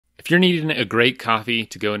If you're needing a great coffee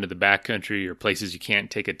to go into the backcountry or places you can't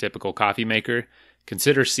take a typical coffee maker,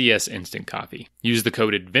 consider CS Instant Coffee. Use the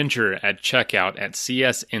code ADVENTURE at checkout at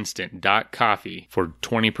csinstant.coffee for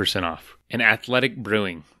 20% off. And Athletic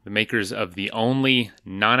Brewing, the makers of the only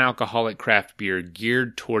non-alcoholic craft beer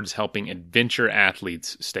geared towards helping adventure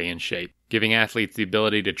athletes stay in shape, giving athletes the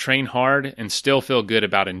ability to train hard and still feel good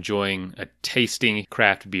about enjoying a tasting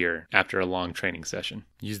craft beer after a long training session.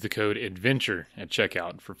 Use the code ADVENTURE at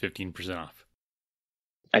checkout for 15% off.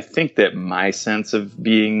 I think that my sense of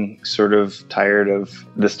being sort of tired of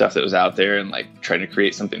the stuff that was out there and like trying to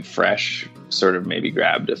create something fresh sort of maybe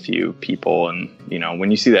grabbed a few people. And, you know, when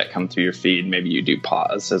you see that come through your feed, maybe you do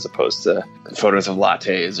pause as opposed to photos of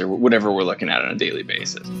lattes or whatever we're looking at on a daily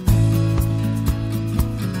basis.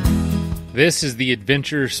 This is the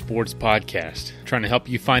Adventure Sports Podcast, trying to help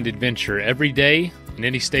you find adventure every day in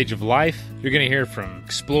any stage of life. You're going to hear from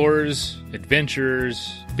explorers,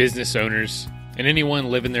 adventurers, business owners, and anyone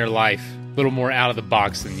living their life a little more out of the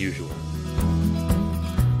box than usual.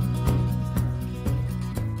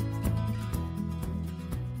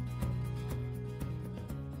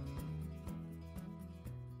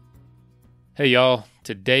 Hey y'all,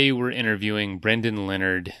 today we're interviewing Brendan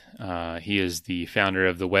Leonard. He is the founder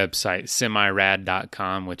of the website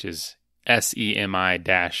semirad.com, which is semi-rad.com.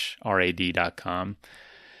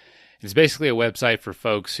 It's basically a website for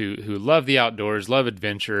folks who love the outdoors, love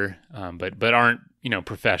adventure, but aren't,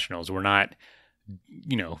 professionals. We're not,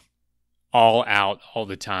 all out all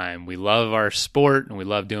the time. We love our sport and we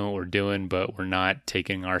love doing what we're doing, but we're not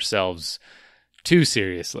taking ourselves too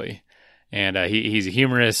seriously. And he's a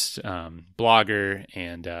humorist, blogger,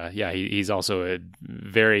 and he's also a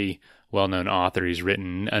very well-known author. He's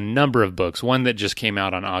written a number of books, one that just came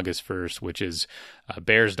out on August 1st, which is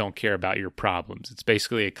Bears Don't Care About Your Problems. It's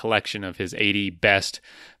basically a collection of his 80 best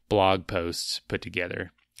blog posts put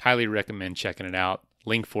together. Highly recommend checking it out.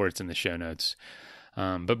 Link for it's in the show notes.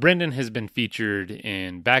 But Brendan has been featured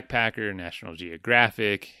in Backpacker, National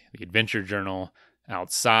Geographic, the Adventure Journal,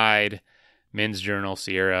 Outside, Men's Journal,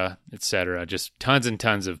 Sierra, etc. Just tons and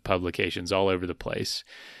tons of publications all over the place.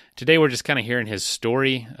 Today we're just kind of hearing his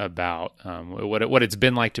story about what it's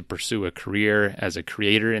been like to pursue a career as a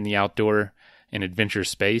creator in the outdoor and adventure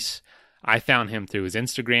space. I found him through his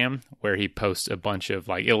Instagram, where he posts a bunch of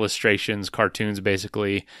like illustrations, cartoons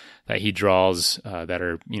basically, that he draws that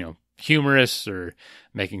are, humorous or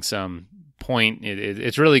making some point.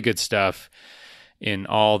 It's really good stuff. In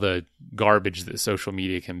all the garbage that social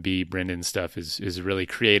media can be, Brendan's stuff is really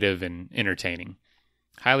creative and entertaining.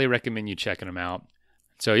 Highly recommend you checking him out.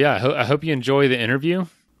 So yeah, I hope you enjoy the interview.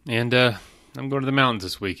 And I'm going to the mountains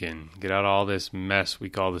this weekend. Get out all this mess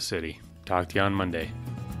we call the city. Talk to you on Monday.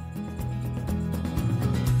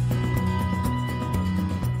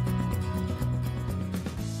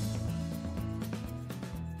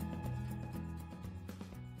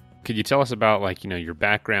 Could you tell us about your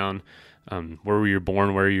background? Where were you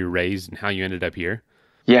born, where you were raised, and how you ended up here?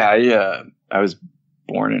 Yeah, I was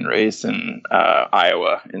born and raised in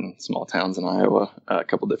Iowa, in small towns in Iowa, a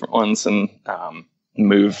couple different ones, and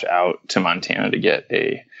moved out to Montana to get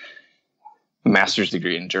a master's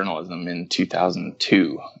degree in journalism in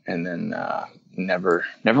 2002, and then never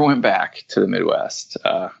went back to the Midwest.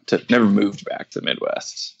 Never moved back to the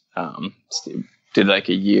Midwest. Did like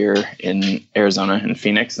a year in Arizona and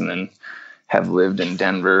Phoenix, and then have lived in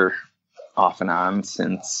Denver off and on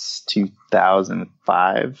since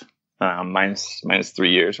 2005, minus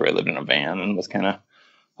 3 years where I lived in a van and was kind of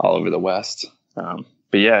all over the West. But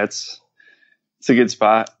yeah, it's a good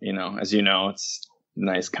spot. As you know, it's a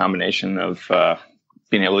nice combination of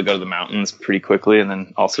being able to go to the mountains pretty quickly and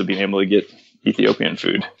then also being able to get Ethiopian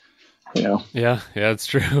food. Yeah, that's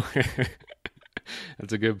true.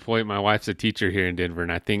 That's a good point. My wife's a teacher here in Denver,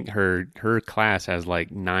 and I think her class has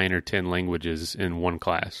like 9 or 10 languages in one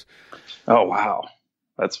class. Oh, wow.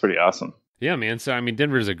 That's pretty awesome. Yeah, man. So,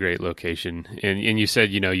 Denver's a great location. And you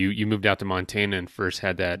said, you moved out to Montana and first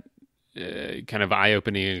had that kind of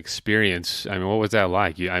eye-opening experience. What was that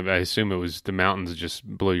like? I assume it was the mountains just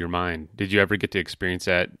blew your mind. Did you ever get to experience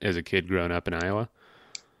that as a kid growing up in Iowa?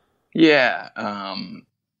 Yeah.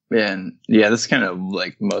 And yeah, that's kind of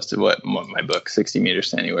like most of what my book, 60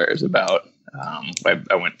 Meters to Anywhere, is about. I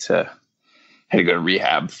had to go to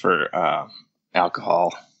rehab for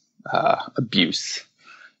alcohol abuse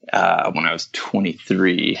when I was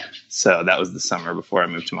 23. So that was the summer before I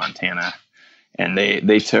moved to Montana. And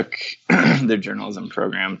they took their journalism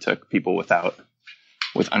program, took people with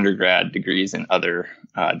undergrad degrees in other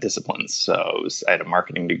disciplines. So I had a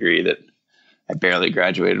marketing degree that I barely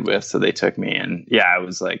graduated with. So they took me, and yeah,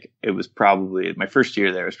 it was probably my first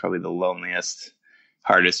year there was probably the loneliest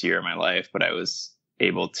hardest year of my life, but I was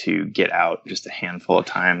able to get out just a handful of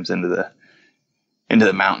times into the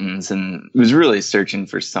mountains, and was really searching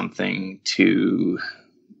for something to,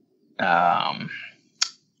 I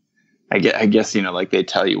guess, like they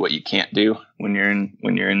tell you what you can't do when you're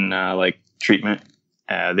in like treatment.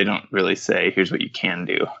 They don't really say, here's what you can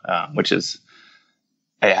do, which is,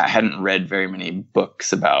 I hadn't read very many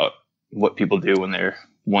books about what people do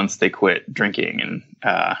once they quit drinking, and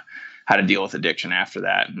how to deal with addiction after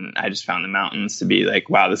that. And I just found the mountains to be like,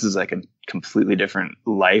 wow, this is like a completely different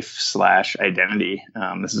life/identity.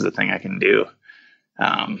 This is a thing I can do.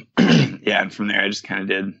 And from there I just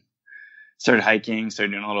kind of started hiking,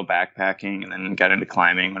 started doing a little backpacking, and then got into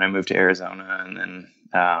climbing when I moved to Arizona. And then,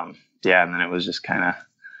 and then it was just kind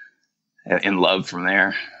of in love from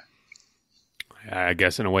there. I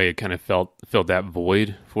guess in a way it kind of filled that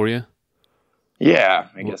void for you. Yeah,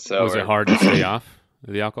 I guess so. Was it hard to stay off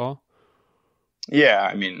the alcohol? Yeah,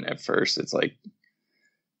 I mean, at first it's like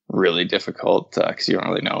really difficult because you don't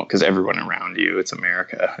really know, because everyone around you, it's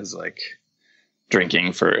America, is like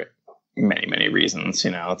drinking for many, many reasons.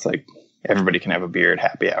 It's like everybody can have a beer at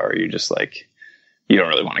happy hour. You just like, you don't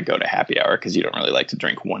really want to go to happy hour because you don't really like to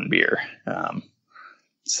drink one beer.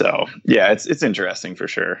 So yeah, it's interesting for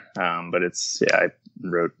sure. But I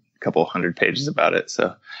wrote a couple 100 pages about it.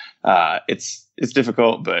 So it's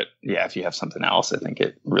difficult, but yeah, if you have something else, I think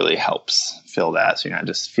it really helps fill that. So you're not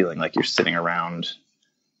just feeling like you're sitting around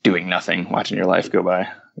doing nothing, watching your life go by,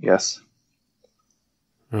 I guess.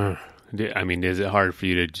 I mean, is it hard for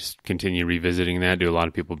you to just continue revisiting that? Do a lot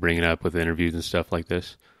of people bring it up with interviews and stuff like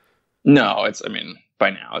this? No, by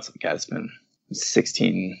now it's like, it's been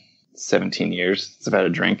 16, 17 years since I've had a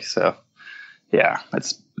drink. So yeah,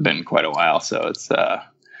 it's been quite a while. So it's,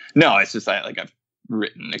 no, it's just, I've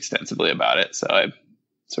written extensively about it. So I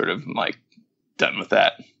sort of like done with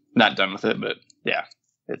that, not done with it, but yeah,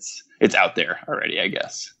 it's out there already, I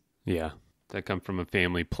guess. Yeah. I come from a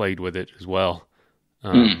family plagued with it as well.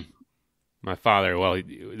 My father,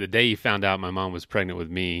 the day he found out my mom was pregnant with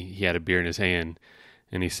me, he had a beer in his hand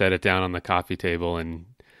and he set it down on the coffee table, and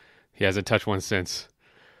he hasn't touched one since.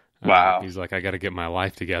 Wow. He's like, I got to get my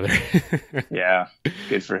life together. Yeah.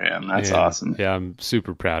 Good for him. That's awesome. Yeah. I'm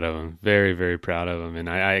super proud of him. Very, very proud of him. And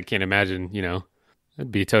I can't imagine,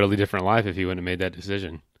 it'd be a totally different life if he wouldn't have made that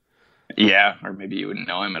decision. Yeah. Or maybe you wouldn't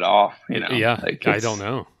know him at all. Yeah. I don't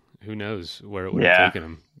know. Who knows where it would have taken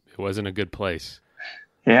him. It wasn't a good place.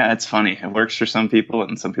 Yeah. It's funny. It works for some people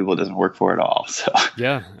and some people it doesn't work for at all. So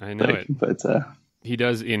yeah, I know it. But, he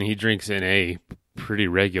does. And he drinks NA pretty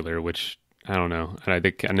regular, which I don't know. And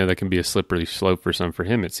I know that can be a slippery slope for some. For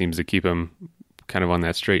him, it seems to keep him kind of on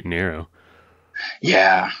that straight and narrow.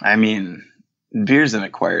 Yeah. I mean, beer's an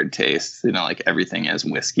acquired taste, like everything is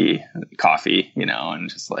whiskey, coffee, and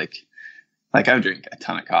just like I drink a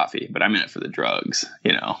ton of coffee, but I'm in it for the drugs,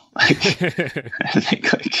 I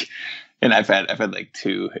think and I've had like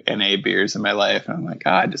 2 NA beers in my life, and I'm like,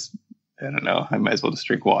 I don't know. I might as well just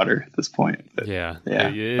drink water at this point. But, yeah.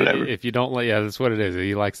 Whatever. If you don't like, that's what it is.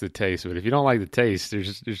 He likes the taste, but if you don't like the taste,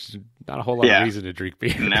 there's not a whole lot of reason to drink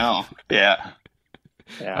beer. No. Yeah.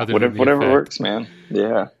 Yeah. Whatever works, man.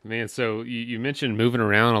 Yeah. Man. So you mentioned moving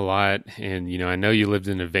around a lot, and, I know you lived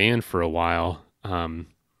in a van for a while. What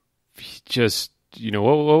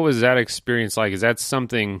was that experience like? Is that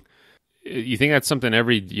something, you think that's something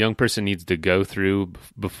every young person needs to go through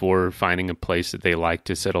before finding a place that they like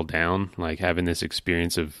to settle down, like having this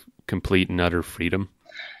experience of complete and utter freedom?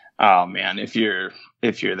 Oh man, if you're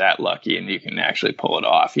that lucky and you can actually pull it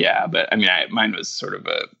off, yeah. But I mean, mine was sort of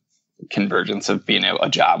a convergence of being a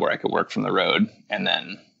job where I could work from the road, and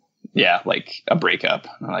then like a breakup.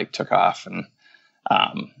 I took off, and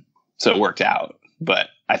so it worked out. But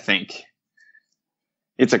I think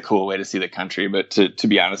it's a cool way to see the country. But to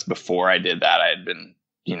be honest, before I did that, I had been,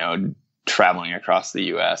 traveling across the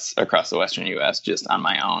U.S., across the Western U.S. just on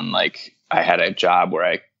my own. Like I had a job where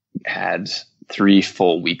I had 3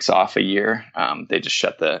 full weeks off a year. They just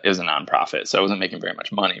it was a nonprofit. So I wasn't making very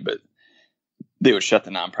much money, but they would shut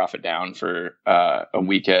the nonprofit down for a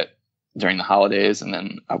week during the holidays, and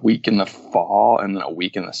then a week in the fall, and then a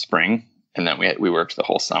week in the spring. And then we worked the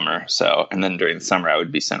whole summer. So, and then during the summer, I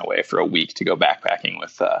would be sent away for a week to go backpacking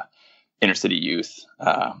with inner city youth.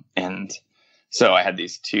 And so I had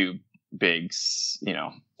these 2 big,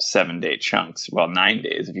 7-day chunks. Well, 9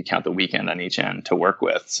 days if you count the weekend on each end to work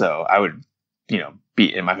with. So I would,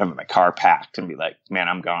 be in my car packed and be like, man,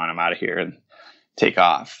 I'm gone. I'm out of here, and take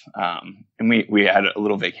off. And we had a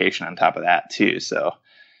little vacation on top of that too. So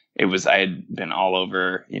I had been all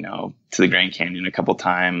over, to the Grand Canyon a couple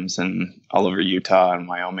times, and all over Utah and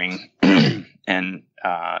Wyoming. And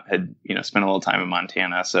had, spent a little time in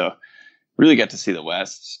Montana. So really got to see the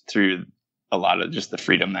West through a lot of just the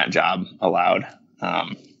freedom that job allowed.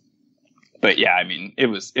 But yeah, I mean,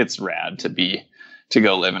 it's rad to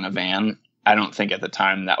go live in a van. I don't think at the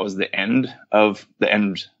time that was the end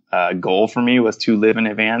goal for me, was to live in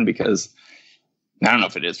a van, because I don't know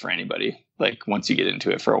if it is for anybody. Like, once you get into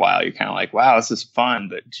it for a while, you're kind of like, wow, this is fun,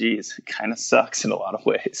 but geez, it kind of sucks in a lot of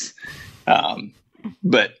ways.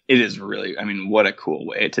 But it is really, I mean, what a cool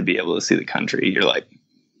way to be able to see the country. You're like,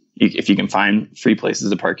 if you can find free places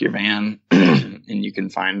to park your van and you can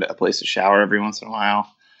find a place to shower every once in a while,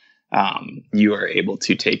 you are able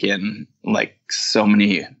to take in like so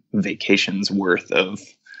many vacations worth of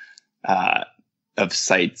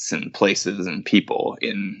sites and places and people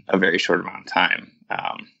in a very short amount of time.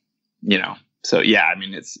 So yeah, I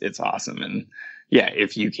mean, it's awesome. And yeah,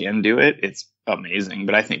 if you can do it, it's amazing.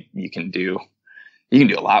 But I think you can do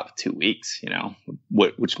a lot with 2 weeks,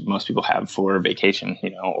 which most people have for vacation,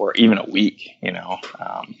 or even a week,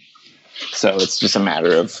 so it's just a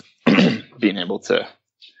matter of being able to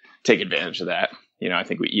take advantage of that. I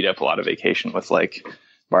think we eat up a lot of vacation with like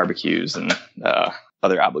barbecues and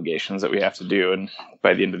other obligations that we have to do. And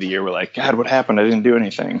by the end of the year, we're like, God, what happened? I didn't do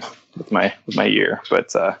anything with my year.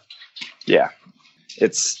 But yeah,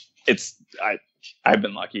 I've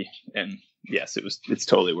been lucky, and yes, it's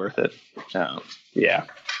totally worth it. Yeah.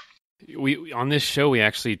 We on this show, we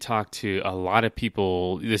actually talked to a lot of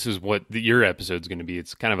people. This is what your episode's going to be.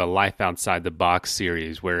 It's kind of a life outside the box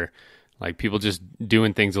series where like people just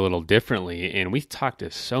doing things a little differently. And we talked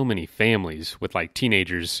to so many families with like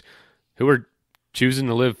teenagers who are choosing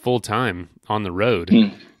to live full time on the road.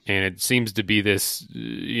 And it seems to be this,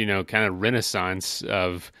 kind of renaissance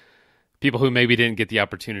of people who maybe didn't get the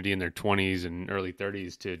opportunity in their 20s and early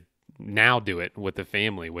 30s to now do it with the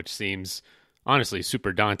family, which seems honestly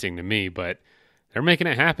super daunting to me, but they're making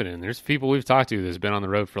it happen. And there's people we've talked to that's been on the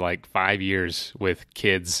road for like 5 years with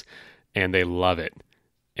kids, and they love it.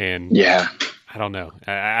 And yeah, I don't know.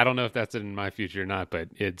 I don't know if that's in my future or not, but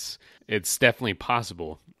it's definitely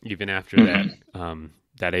possible even after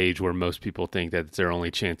that age where most people think that it's their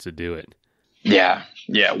only chance to do it. Yeah.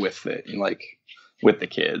 Yeah. With the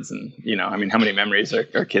kids, and, I mean, how many memories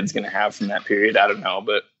are kids going to have from that period? I don't know,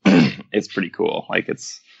 but it's pretty cool. Like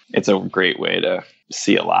it's a great way to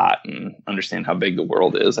see a lot and understand how big the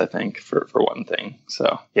world is, I think, for one thing.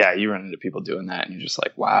 So yeah, you run into people doing that and you're just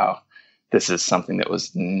like, wow, this is something that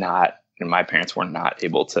was not, and my parents were not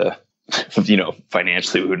able to,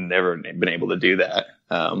 financially, we would have never been able to do that.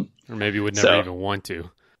 Or maybe would never even want to.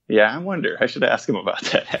 Yeah, I wonder. I should ask him about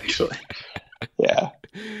that, actually. Yeah.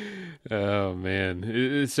 Oh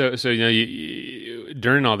man. So you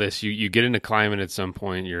during all this, you get into climbing at some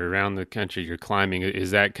point. You're around the country. You're climbing.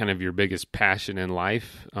 Is that kind of your biggest passion in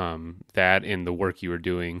life? That and the work you were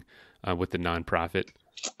doing with the nonprofit.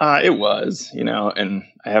 It was, and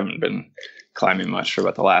I haven't been climbing much for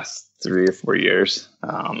about the last 3 or 4 years.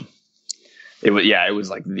 It was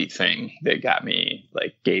like the thing that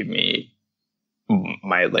gave me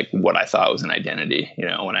my, what I thought was an identity,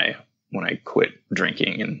 when I quit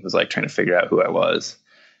drinking and was trying to figure out who I was.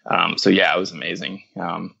 So yeah, it was amazing.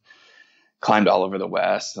 Climbed all over the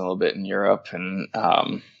West, a little bit in Europe,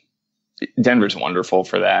 and Denver's wonderful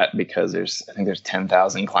for that because I think there's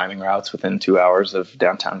 10,000 climbing routes within 2 hours of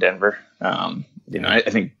downtown Denver. I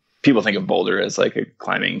think people think of Boulder as like a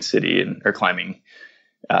climbing city or climbing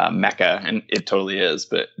mecca, and it totally is.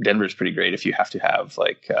 But Denver's pretty great if you have to have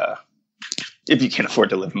if you can't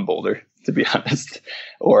afford to live in Boulder, to be honest,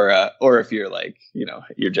 or if you're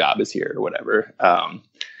your job is here or whatever.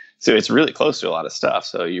 So it's really close to a lot of stuff.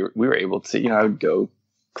 So we were able to, I would go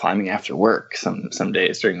climbing after work some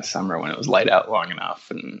days during the summer when it was light out long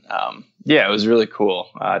enough. And it was really cool.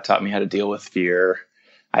 It taught me how to deal with fear,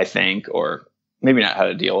 I think, or maybe not how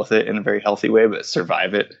to deal with it in a very healthy way, but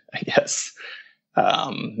survive it, I guess.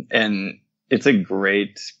 And it's a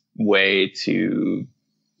great way to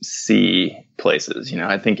see places.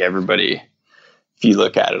 I think everybody, if you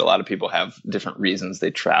look at it, a lot of people have different reasons they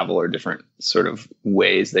travel or different sort of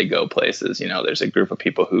ways they go places. There's a group of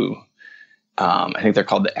people who, I think they're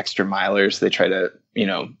called the extra milers. They try to,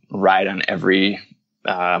 ride on every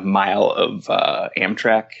mile of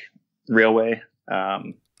Amtrak railway.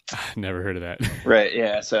 Never heard of that. Right.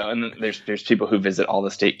 Yeah. So, and then there's people who visit all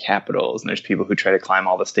the state capitals, and there's people who try to climb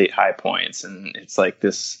all the state high points. And it's like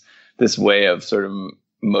this way of sort of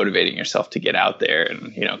motivating yourself to get out there.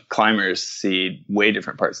 And, climbers see way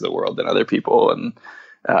different parts of the world than other people. And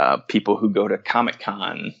people who go to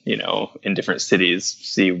Comic-Con, in different cities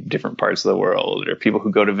see different parts of the world, or people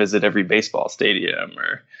who go to visit every baseball stadium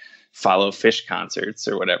or follow fish concerts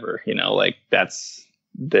or whatever,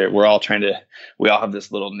 we're all we all have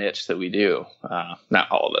this little niche that we do.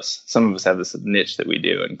 Not all of us. Some of us have this niche that we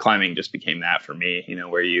do, and climbing just became that for me,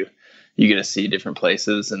 where you get to see different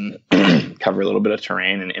places and cover a little bit of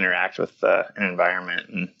terrain and interact with an environment.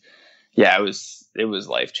 And yeah, it was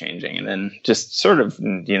life changing. And then just sort of,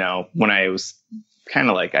 when I was kind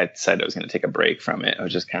of like, I decided I was going to take a break from it. I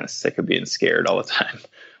was just kind of sick of being scared all the time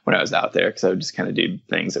when I was out there, because I would just kind of do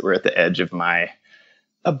things that were at the edge of my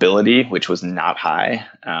ability, which was not high.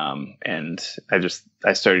 And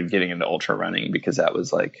I started getting into ultra running because that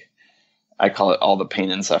was like, I call it all the pain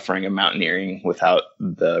and suffering of mountaineering without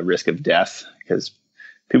the risk of death, because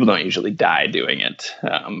people don't usually die doing it.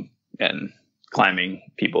 And climbing,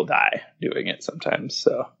 people die doing it sometimes.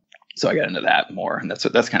 So I got into that more, and that's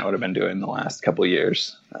kind of what I've been doing the last couple of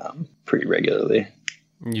years, pretty regularly.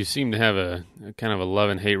 You seem to have a kind of a love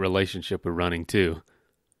and hate relationship with running too.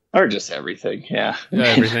 Or just everything, yeah.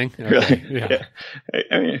 Everything, okay. Really, yeah.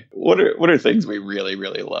 I mean, what are things we really,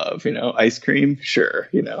 really love? Ice cream, sure,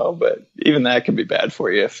 but even that can be bad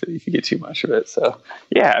for you if you get too much of it. So,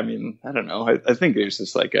 yeah, I mean, I don't know. I think there's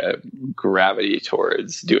just like a gravity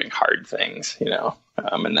towards doing hard things,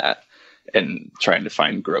 and trying to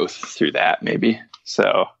find growth through that, maybe.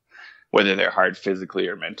 So, whether they're hard physically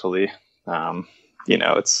or mentally,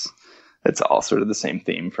 it's all sort of the same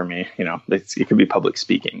theme for me. It could be public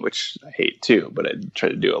speaking, which I hate too, but I try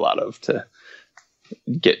to do a lot of to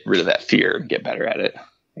get rid of that fear and get better at it,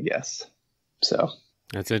 I guess. So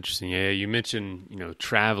that's interesting. Yeah. You mentioned,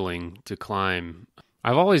 traveling to climb.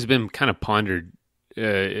 I've always been kind of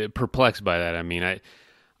perplexed by that. I mean,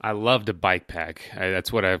 I love to bike pack.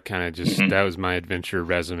 That's what I've kind of just, that was my adventure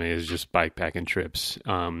resume, is just bike packing trips.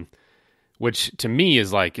 Which to me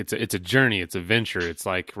is like, it's a journey, it's a venture. It's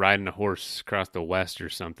like riding a horse across the West or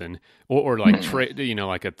something, or like,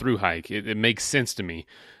 like a through hike. It makes sense to me.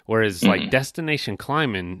 Whereas like destination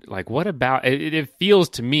climbing, like what about, it feels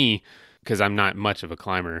to me, because I'm not much of a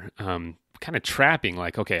climber, kind of trapping.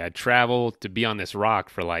 Like, okay, I travel to be on this rock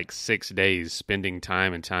for like 6 days, spending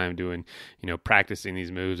time doing, practicing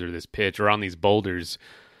these moves or this pitch or on these boulders.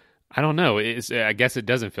 I don't know. I guess it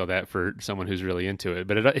doesn't feel that for someone who's really into it,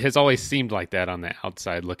 but it has always seemed like that on the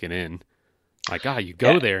outside looking in. Like, you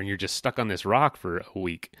go there and you're just stuck on this rock for a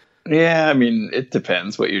week. Yeah, I mean, it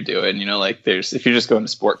depends what you're doing. Like if you're just going to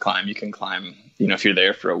sport climb, you can climb, if you're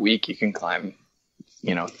there for a week, you can climb,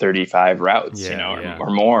 35 routes, or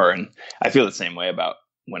more. And I feel the same way about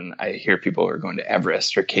when I hear people are going to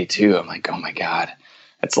Everest or K2. I'm like, oh my God,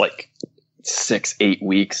 it's like 6-8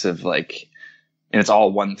 weeks of like, and it's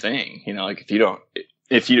all one thing, like if you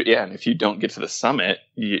don't get to the summit,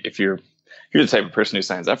 if you're the type of person who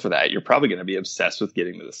signs up for that, you're probably going to be obsessed with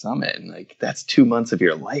getting to the summit. And like, that's 2 months of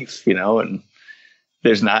your life, and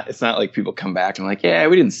it's not like people come back and like, yeah,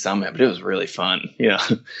 we didn't summit, but it was really fun.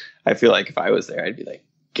 I feel like if I was there, I'd be like,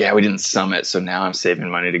 yeah, we didn't summit. So now I'm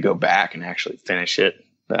saving money to go back and actually finish it.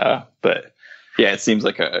 But yeah, it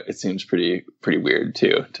seems pretty weird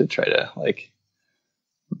too, to try to like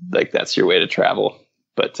that's your way to travel.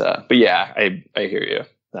 But yeah, I hear you.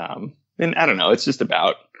 And I don't know, it's just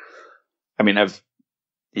about, I mean, I've,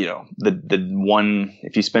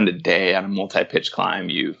 if you spend a day on a multi-pitch climb,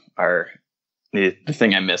 the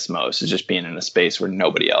thing I miss most is just being in a space where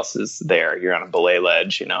nobody else is there. You're on a belay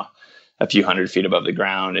ledge, a few hundred feet above the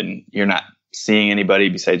ground, and you're not seeing anybody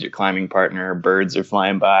besides your climbing partner. Birds are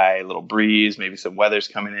flying by, a little breeze, maybe some weather's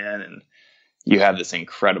coming in, and you have this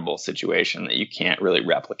incredible situation that you can't really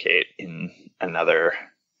replicate in another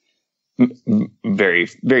very,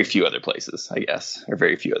 very few other places, I guess, or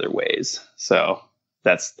very few other ways. So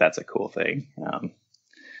that's a cool thing.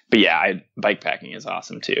 But yeah, bike packing is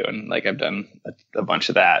awesome too. And like, I've done a bunch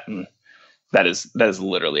of that, and that is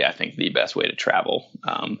literally, I think, the best way to travel.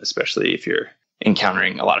 Especially if you're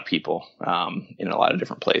encountering a lot of people, in a lot of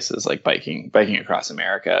different places. Like biking across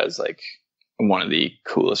America is like one of the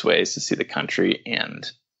coolest ways to see the country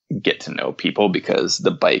and get to know people, because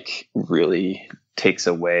the bike really takes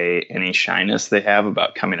away any shyness they have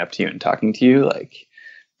about coming up to you and talking to you. Like,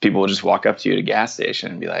 people will just walk up to you at a gas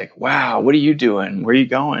station and be like, wow, what are you doing? Where are you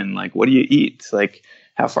going? Like, what do you eat? Like,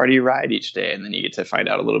 how far do you ride each day? And then you get to find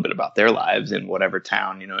out a little bit about their lives in whatever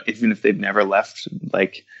town, even if they've never left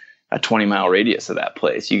like a 20-mile radius of that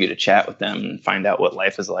place, you get to chat with them and find out what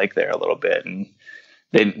life is like there a little bit. And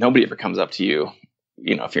nobody ever comes up to you,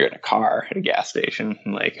 if you're in a car at a gas station,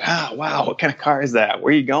 and like, wow, what kind of car is that?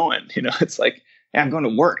 Where are you going? It's like, yeah, I'm going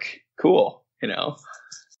to work. Cool.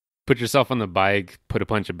 Put yourself on the bike, put a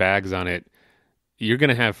bunch of bags on it. You're going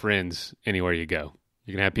to have friends anywhere you go.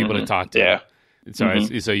 You're going to have people to talk to. Yeah.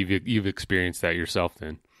 So, so you've experienced that yourself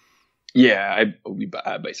then. Yeah,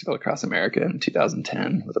 I bicycled across America in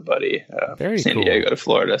 2010 with a buddy, Very San cool. Diego to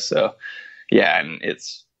Florida. So yeah, and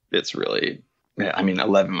it's really, I mean,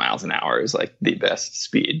 11 miles an hour is like the best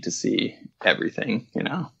speed to see everything, you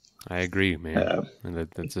know. I agree, man. And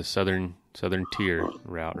that's a southern tier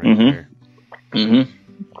route right Mm-hmm. there. Mm-hmm.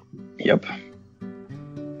 Yep.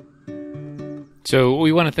 So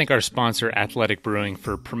we want to thank our sponsor, Athletic Brewing,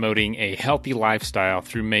 for promoting a healthy lifestyle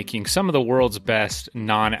through making some of the world's best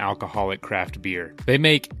non-alcoholic craft beer. They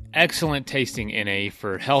make excellent tasting NA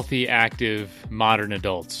for healthy, active, modern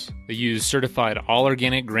adults. They use certified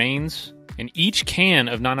all-organic grains, and each can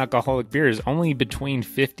of non-alcoholic beer is only between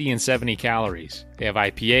 50 and 70 calories. They have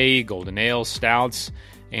IPA, golden ale, stouts,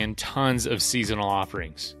 and tons of seasonal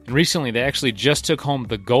offerings. And recently, they actually just took home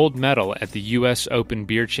the gold medal at the U.S. Open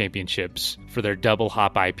Beer Championships for their double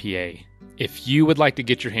hop IPA. If you would like to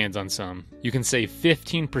get your hands on some, you can save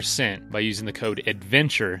 15% by using the code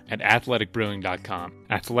ADVENTURE at athleticbrewing.com.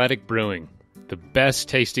 Athletic Brewing, the best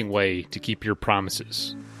tasting way to keep your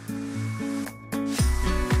promises.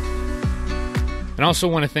 And I also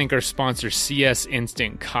want to thank our sponsor, CS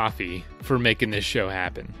Instant Coffee, for making this show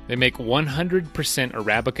happen. They make 100%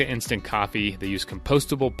 Arabica instant coffee. They use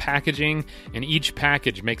compostable packaging, and each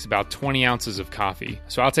package makes about 20 ounces of coffee.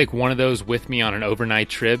 So I'll take one of those with me on an overnight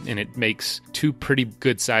trip, and it makes 2 pretty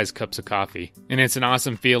good-sized cups of coffee. And it's an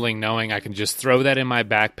awesome feeling knowing I can just throw that in my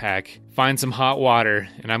backpack, find some hot water,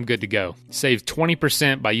 and I'm good to go. Save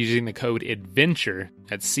 20% by using the code ADVENTURE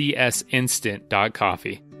at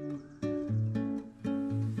csinstant.coffee.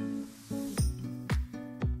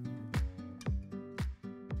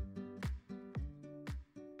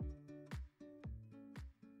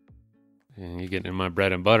 And you're getting in my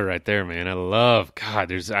bread and butter right there, man.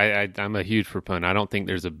 I'm a huge proponent. I don't think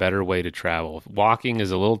there's a better way to travel. Walking is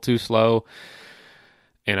a little too slow,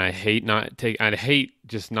 and I hate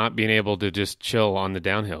just not being able to just chill on the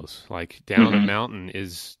downhills. Like down a mountain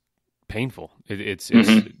is painful. It's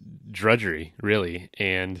drudgery, really.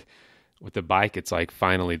 And with the bike, it's like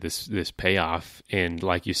finally this payoff. And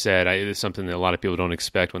like you said, it's something that a lot of people don't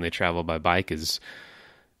expect when they travel by bike is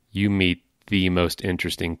you meet the most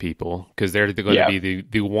interesting people, because they're going to be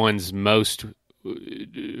the ones most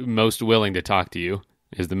willing to talk to you,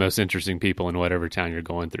 is the most interesting people in whatever town you're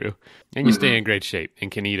going through. And you stay in great shape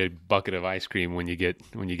and can eat a bucket of ice cream when you get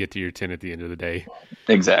to your tent at the end of the day.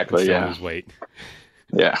 Exactly. Yeah. Lose weight.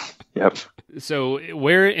 Yeah. Yep. So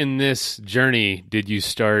where in this journey did you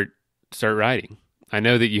start writing? I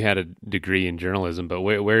know that you had a degree in journalism, but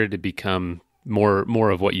where did it become more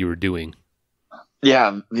of what you were doing?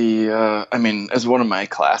 Yeah, as one of my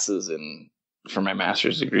classes for my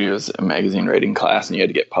master's degree was a magazine writing class, and you had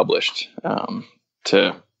to get published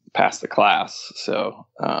to pass the class. So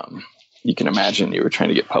you can imagine you were trying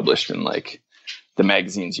to get published in like the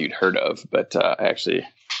magazines you'd heard of. But actually,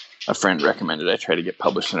 a friend recommended I try to get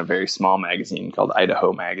published in a very small magazine called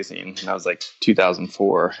Idaho Magazine, and that was like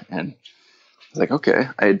 2004. And I was like, okay,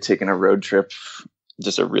 I had taken a road trip,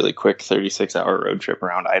 just a really quick 36-hour road trip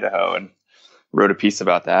around Idaho, and wrote a piece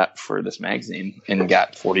about that for this magazine and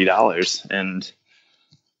got $40. And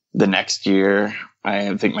the next year,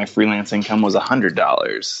 I think my freelance income was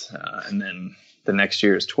 $100. And then the next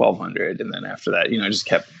year is $1,200. And then after that, I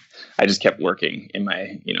just kept working in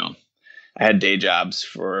my, I had day jobs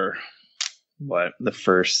for the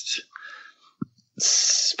first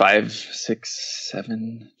 7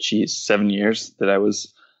 years that I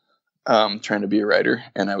was trying to be a writer,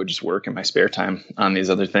 and I would just work in my spare time on these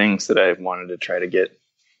other things that I wanted to try to get,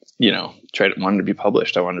 wanted to be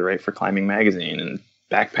published. I wanted to write for Climbing Magazine and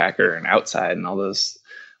Backpacker and Outside and all those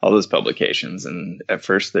publications. And at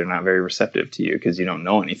first they're not very receptive to you because you don't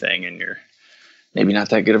know anything and you're maybe not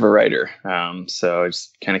that good of a writer. So I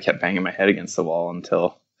just kind of kept banging my head against the wall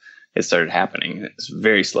until it started happening. It's a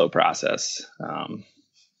very slow process.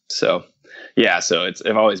 So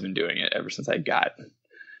I've always been doing it ever since I got,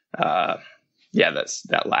 that's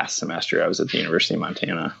that last semester I was at the University of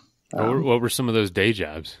Montana. What were some of those day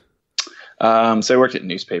jobs? So I worked at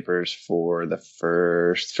newspapers for the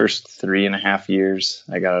first 3.5 years.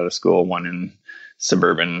 I got out of school, one in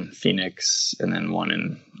suburban Phoenix and then one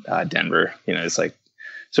in Denver. It's like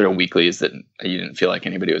sort of weeklies that you didn't feel like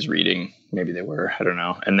anybody was reading. Maybe they were, I don't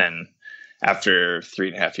know. And then after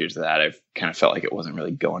 3.5 years of that, I've kind of felt like it wasn't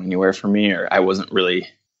really going anywhere for me, or I wasn't really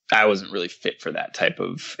fit for that type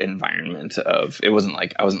of environment it wasn't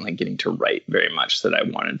like getting to write very much that I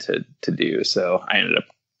wanted to do. So I ended up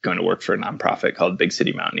going to work for a nonprofit called Big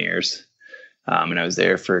City Mountaineers. And I was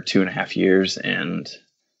there for 2.5 years. And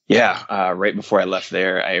right before I left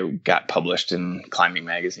there, I got published in Climbing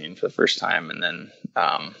Magazine for the first time. And then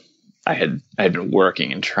I I had been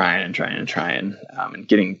working and trying and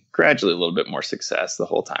getting gradually a little bit more success the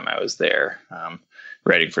whole time I was there,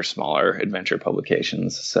 writing for smaller adventure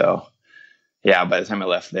publications. So yeah, by the time I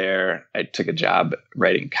left there, I took a job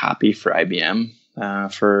writing copy for IBM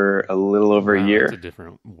for a little over a year. It's a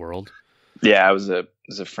different world. Yeah, it was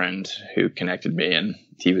a friend who connected me, and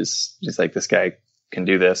he's like, this guy can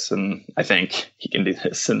do this, and I think he can do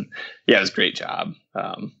this. And yeah, it was a great job.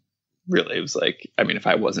 Really, it was like, I mean, if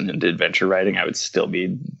I wasn't into adventure writing, I would still be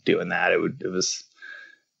doing that. It was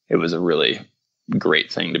a really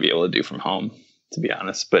great thing to be able to do from home, to be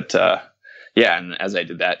honest. But yeah, and as I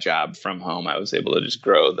did that job from home, I was able to just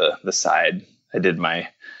grow the side.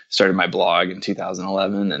 Started my blog in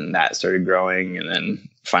 2011, and that started growing. And then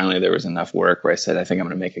finally there was enough work where I said, I think I'm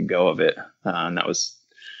going to make a go of it. And that was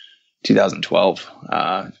 2012.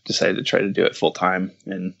 Decided to try to do it full time.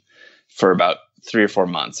 And for about 3 or 4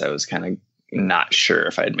 months, I was kind of not sure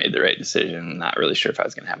if I had made the right decision, not really sure if I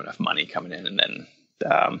was going to have enough money coming in. And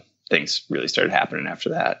then things really started happening after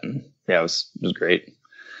that. And yeah, it was great.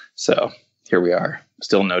 So here we are.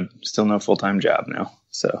 Still no full-time job now.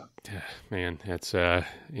 So yeah, man, that's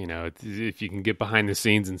if you can get behind the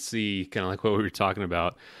scenes and see kind of like what we were talking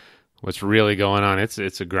about, what's really going on, it's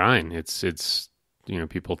a grind. It's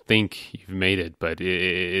people think you've made it, but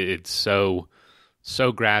it's so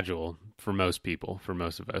gradual for most people, for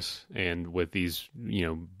most of us. And with these,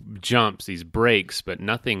 jumps, these breaks, but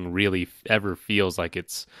nothing really ever feels like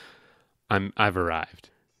I've arrived.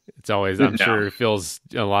 It's always, I'm sure it feels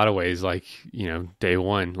a lot of ways like, day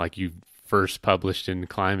one, like you first published in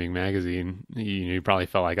Climbing magazine, you probably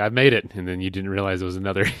felt like I've made it. And then you didn't realize it was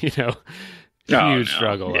another, huge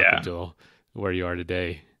struggle up until where you are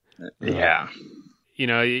today. Yeah.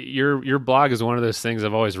 Your blog is one of those things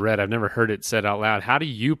I've always read. I've never heard it said out loud. How do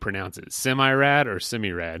you pronounce it? Semi-rad or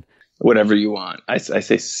semi-rad? Whatever you want. I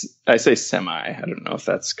say semi. I don't know if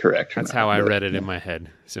that's correct. That's how I read it in my head.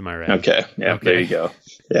 Semi-rad. Okay. Yeah. Okay. There you go.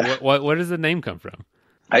 Yeah. What does the name come from?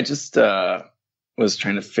 I just was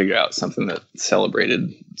trying to figure out something that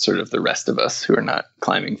celebrated sort of the rest of us who are not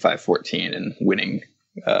climbing 514 and winning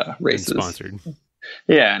races. And sponsored.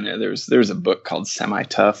 Yeah, and there was a book called Semi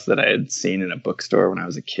Tough that I had seen in a bookstore when I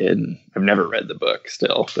was a kid, and I've never read the book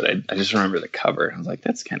still, but I just remember the cover. I was like,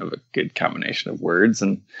 that's kind of a good combination of words.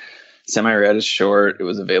 And Semi-rad is short. It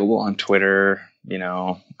was available on Twitter.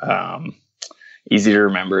 Easy to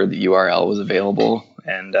remember. The URL was available,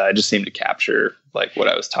 and it just seemed to capture like what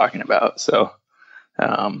I was talking about. So,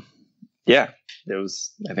 yeah, it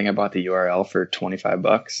was. I think I bought the URL for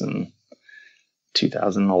 $25 in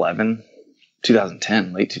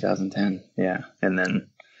 2010, late 2010. Yeah. And then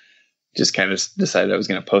just kind of decided I was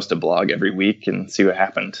going to post a blog every week and see what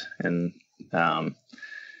happened. And,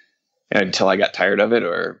 until I got tired of it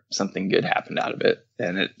or something good happened out of it.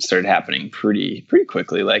 And it started happening pretty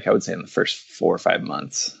quickly. Like I would say in the first 4 or 5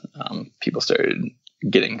 months, people started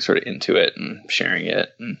getting sort of into it and sharing it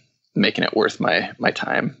and making it worth my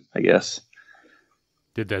time, I guess.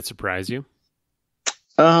 Did that surprise you?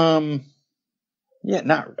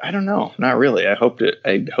 Yeah, I don't know. Not really. I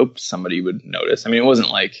hoped somebody would notice. I mean, it wasn't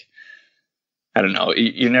like, I don't know.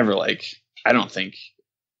 You never like, I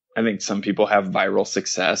think some people have viral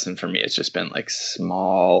success. And for me, it's just been like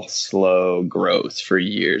small, slow growth for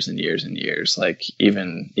years and years and years. Like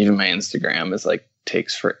even my Instagram is like,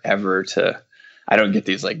 takes forever I don't get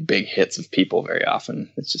these like big hits of people very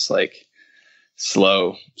often. It's just like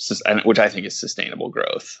slow, which I think is sustainable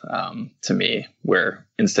growth to me, where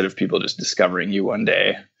instead of people just discovering you one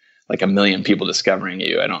day, like 1 million people discovering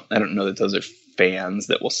you, I don't know that those are fans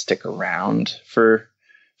that will stick around for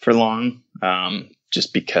long,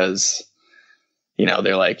 just because,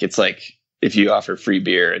 they're like, it's like if you offer free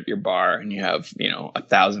beer at your bar and you have,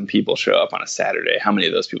 1,000 people show up on a Saturday, how many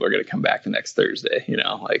of those people are going to come back the next Thursday?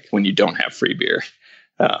 Like when you don't have free beer,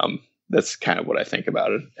 that's kind of what I think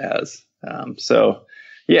about it as. So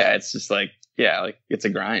yeah, it's just like, it's a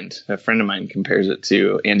grind. A friend of mine compares it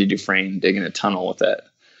to Andy Dufresne digging a tunnel with that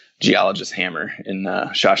geologist hammer in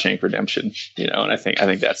Shawshank Redemption, and I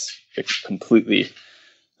think that's a completely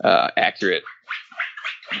accurate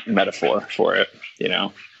metaphor for it.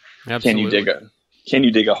 Absolutely. Can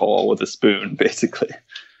you dig a hole with a spoon, basically,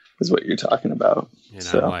 is what you're talking about.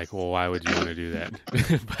 I'm like, well, why would you want to do that?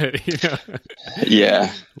 But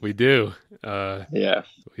yeah, we do. Yeah,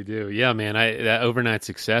 we do. Yeah, man. That overnight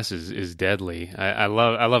success is deadly. I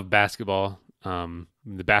love basketball, the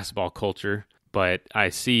basketball culture, but I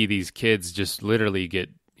see these kids just literally get,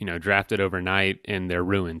 drafted overnight and they're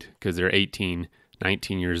ruined because they're 18,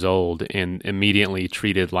 19 years old and immediately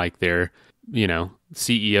treated like they're,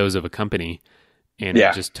 CEOs of a company. and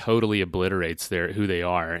it just totally obliterates who they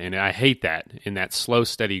are. And I hate that. In that slow,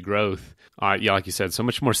 steady growth, yeah, like you said, so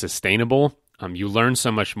much more sustainable. You learn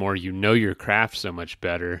so much more. You know your craft so much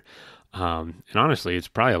better. And honestly, it's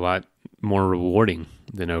probably a lot more rewarding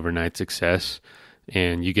than overnight success.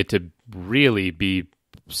 And you get to really be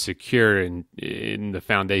secure in the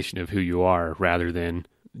foundation of who you are, rather than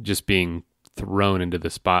just being thrown into the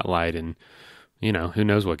spotlight. And who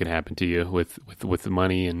knows what could happen to you with the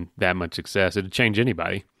money and that much success. It'd change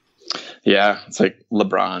anybody. Yeah, it's like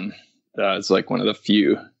LeBron. It's like one of the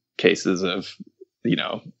few cases of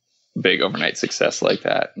big overnight success like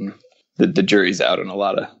that. And the jury's out on a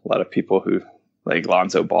lot of people who, like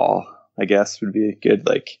Lonzo Ball, I guess, would be good.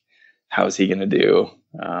 Like, how is he going to do?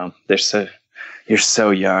 You're so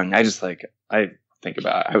young. I think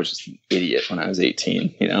about, I was just an idiot when I was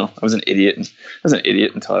 18. I was an idiot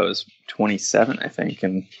until I was 27, I think.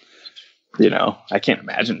 And, I can't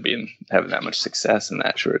imagine having that much success in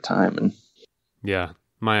that short time. And yeah,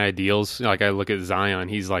 my ideals, like I look at Zion,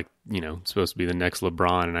 he's like, supposed to be the next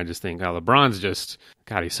LeBron. And I just think, oh, LeBron's just,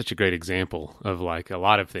 God, he's such a great example of like a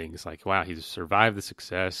lot of things. Like, wow, he's survived the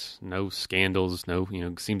success, no scandals, no,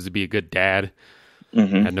 seems to be a good dad.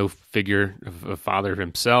 Mm-hmm. Had no figure of a father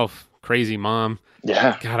himself, crazy mom.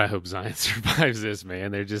 Yeah. God, I hope Zion survives this,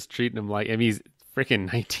 man. They're just treating him like, he's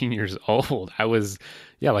freaking 19 years old. I was,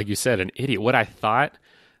 like you said, an idiot. What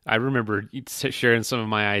I remember sharing some of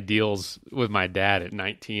my ideals with my dad at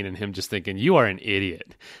 19 and him just thinking, you are an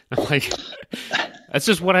idiot. I'm like, that's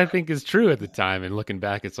just what I think is true at the time. And looking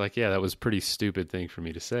back, it's like, yeah, that was a pretty stupid thing for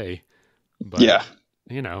me to say. But, yeah.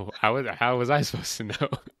 How was I supposed to know?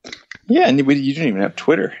 Yeah, and you didn't even have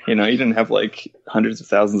Twitter. You didn't have like hundreds of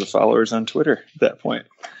thousands of followers on Twitter at that point.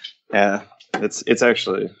 Yeah, it's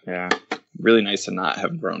actually really nice to not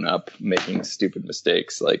have grown up making stupid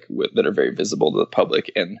mistakes like that are very visible to the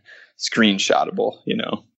public and screenshotable.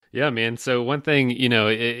 Yeah, man. So one thing,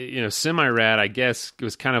 Semi-Rad, I guess,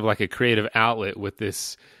 was kind of like a creative outlet with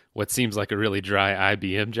this, what seems like a really dry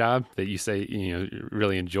IBM job that you say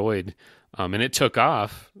really enjoyed. And it took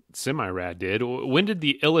off. Semi-Rad did. When did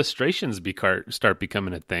the illustrations start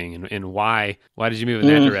becoming a thing, and why? Why did you move in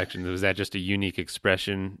that direction? Was that just a unique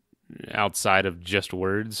expression outside of just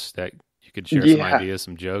words that you could share some ideas,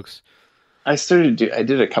 some jokes? I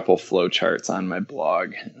did a couple flow charts on my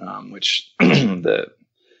blog, which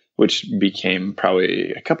became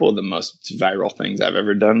probably a couple of the most viral things I've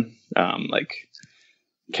ever done.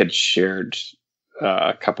 Had shared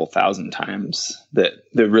a couple thousand times that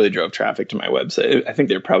really drove traffic to my website. I think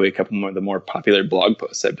they're probably a couple more of the more popular blog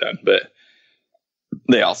posts I've done, but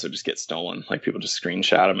they also just get stolen. Like, people just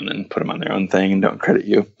screenshot them and then put them on their own thing and don't credit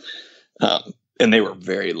you. And they were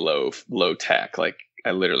very low tech. Like,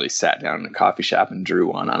 I literally sat down in a coffee shop and drew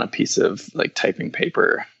one on a piece of like typing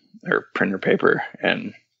paper or printer paper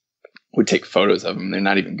and would take photos of them. They're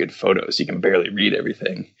not even good photos. You can barely read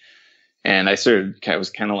everything. And I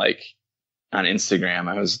was kind of like, on Instagram,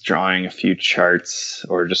 I was drawing a few charts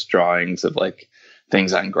or just drawings of like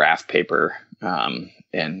things on graph paper, and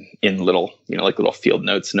in little field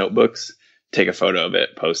notes notebooks, take a photo of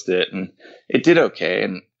it, post it, and it did okay.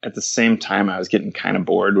 And at the same time, I was getting kind of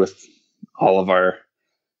bored with all of our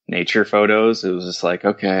nature photos. It was just like,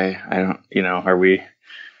 okay, are we,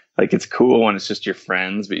 like, it's cool when it's just your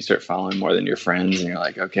friends, but you start following more than your friends and you're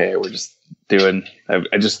like, okay, we're just doing,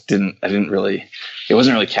 it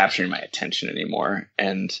wasn't really capturing my attention anymore.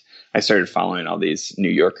 And I started following all these New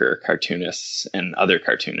Yorker cartoonists and other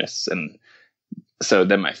cartoonists. And so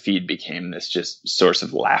then my feed became this just source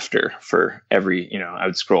of laughter for every, I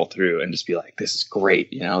would scroll through and just be like, this is great.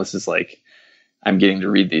 This is like, I'm getting to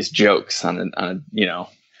read these jokes on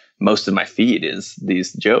most of my feed is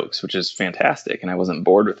these jokes, which is fantastic. And I wasn't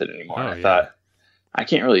bored with it anymore. I thought, I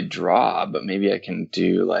can't really draw, but maybe I can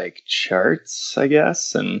do like charts, I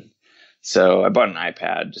guess. And so I bought an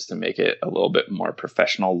iPad just to make it a little bit more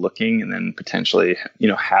professional looking, and then potentially,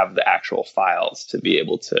 have the actual files to be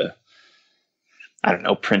able to, I don't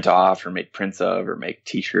know, print off or make prints of or make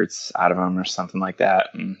t-shirts out of them or something like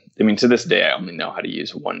that. And I mean, to this day, I only know how to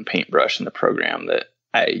use one paintbrush in the program that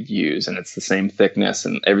I use, and it's the same thickness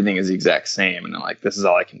and everything is the exact same. And I'm like, this is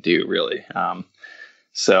all I can do, really.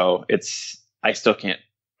 So I still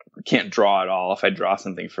can't draw at all. If I draw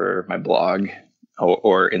something for my blog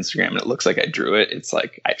or Instagram and it looks like I drew it, it's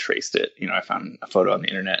like I traced it. I found a photo on the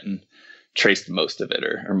internet and traced most of it,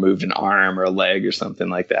 or moved an arm or a leg or something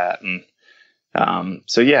like that. And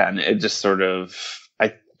and it just sort of,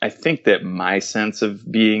 I think that my sense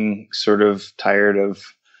of being sort of tired of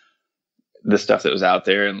the stuff that was out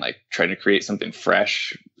there and like trying to create something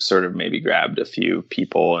fresh sort of maybe grabbed a few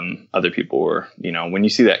people, and other people were, when you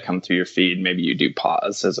see that come through your feed, maybe you do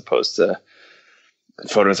pause as opposed to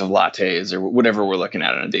photos of lattes or whatever we're looking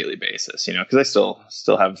at on a daily basis, because I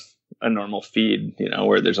still have a normal feed,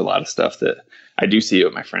 where there's a lot of stuff that I do see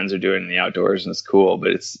what my friends are doing in the outdoors, and it's cool, but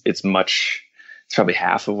it's probably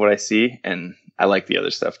half of what I see. And I like the other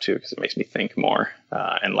stuff too, because it makes me think more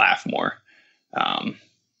and laugh more.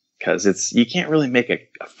 Because you can't really make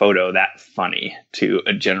a photo that funny to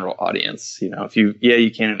a general audience. If you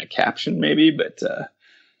can in a caption maybe, but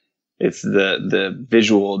it's the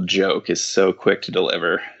visual joke is so quick to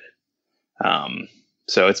deliver.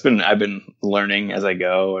 So I've been learning as I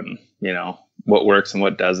go, and what works and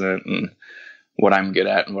what doesn't, and what I'm good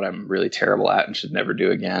at and what I'm really terrible at and should never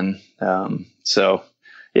do again. So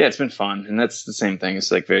yeah, it's been fun. And that's the same thing.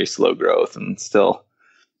 It's like very slow growth, and still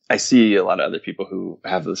I see a lot of other people who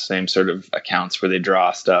have the same sort of accounts where they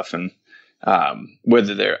draw stuff, and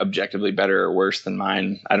whether they're objectively better or worse than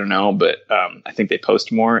mine, I don't know, but I think they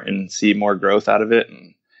post more and see more growth out of it.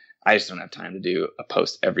 And I just don't have time to do a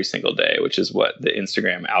post every single day, which is what the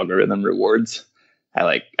Instagram algorithm rewards.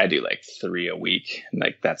 I do like 3 a week, and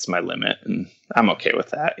like that's my limit, and I'm okay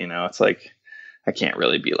with that. It's like I can't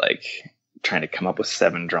really be like trying to come up with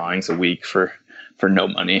 7 drawings a week for no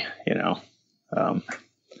money,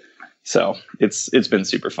 so it's been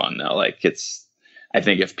super fun though. Like I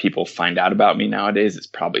think if people find out about me nowadays, it's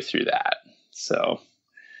probably through that. So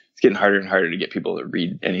it's getting harder and harder to get people to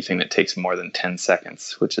read anything that takes more than 10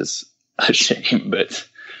 seconds, which is a shame, but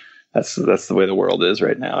that's the way the world is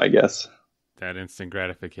right now, I guess. That instant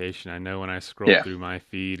gratification. I know when I scroll through my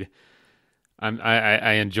feed,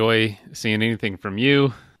 I enjoy seeing anything from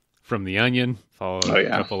you, from The Onion, follow a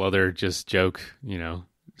couple other just joke,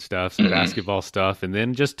 stuff, some basketball stuff, and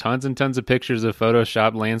then just tons and tons of pictures of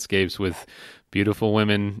Photoshop landscapes with beautiful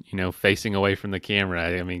women, facing away from the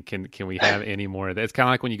camera. I mean, can we have any more of that? It's kind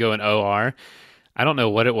of like when you go in OR. I don't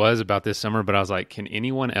know what it was about this summer, but I was like, can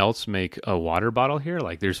anyone else make a water bottle here?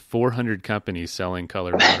 Like there's 400 companies selling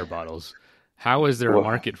colored water bottles. How is there a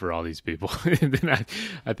market for all these people? And then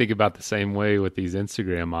I think about the same way with these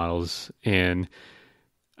Instagram models. And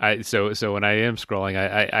so when I am scrolling,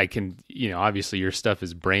 I can, obviously your stuff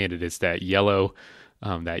is branded. It's that yellow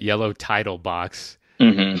title box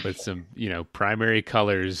with some, primary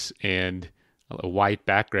colors and a white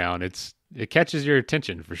background. It catches your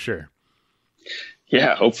attention for sure.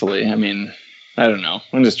 Yeah, hopefully. I mean, I don't know.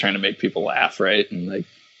 I'm just trying to make people laugh, right? And like,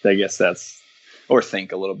 I guess or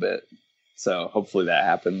think a little bit. So hopefully that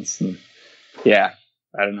happens. And yeah,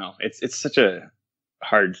 I don't know. It's such a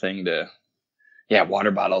hard thing water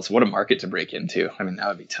bottles, what a market to break into. I mean, that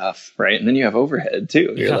would be tough, right? And then you have overhead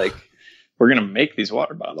too. You're like, we're going to make these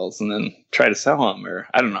water bottles and then try to sell them, or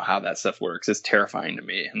I don't know how that stuff works. It's terrifying to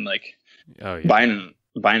me. And like buying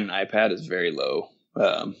an iPad is very low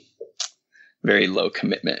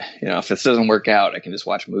commitment. If this doesn't work out, I can just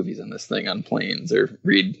watch movies on this thing on planes or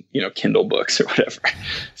read, Kindle books or whatever.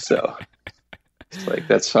 So it's like,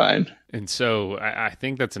 that's fine. And so I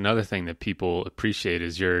think that's another thing that people appreciate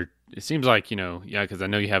is it seems like, because I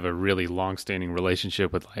know you have a really long-standing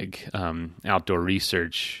relationship with like outdoor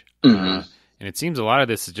research. And it seems a lot of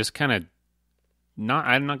this is just kind of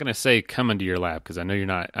I'm not going to say come into your lap, because I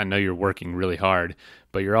know you're working really hard,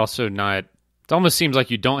 but you're also not, it almost seems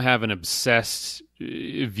like you don't have an obsessed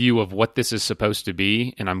view of what this is supposed to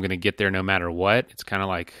be, and I'm going to get there no matter what. It's kind of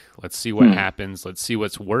like, let's see what happens. Let's see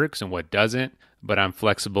what works and what doesn't, but I'm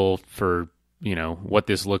flexible for, what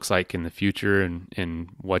this looks like in the future and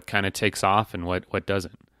what kind of takes off and what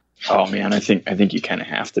doesn't. Oh man, I think you kind of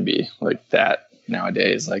have to be like that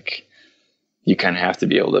nowadays. Like you kind of have to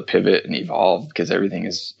be able to pivot and evolve, because everything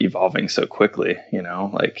is evolving so quickly,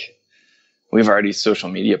 like we have already social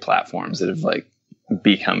media platforms that have like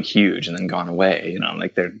become huge and then gone away,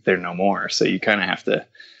 like they're no more. So you kind of have to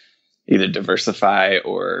either diversify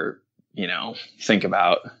or, think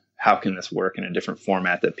about how can this work in a different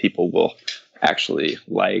format that people will actually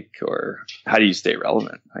like, or how do you stay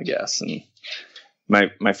relevant, I guess. And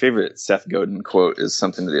my favorite Seth Godin quote is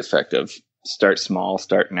something to the effect of start small,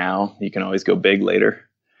 start now. You can always go big later.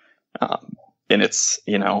 And it's,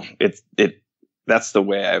 that's the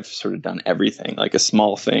way I've sort of done everything, like a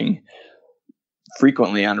small thing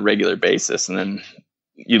frequently on a regular basis. And then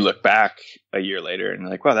you look back a year later and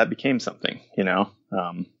you're like, wow, that became something,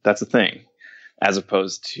 that's a thing, as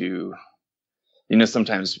opposed to,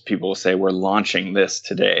 sometimes people will say we're launching this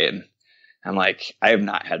today. And I'm like, I have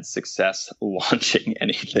not had success launching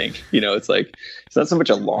anything. It's like, it's not so much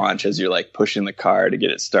a launch as you're like pushing the car to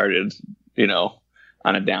get it started,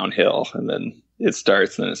 on a downhill. And then it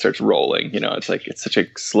starts and then it starts rolling. It's like, it's such a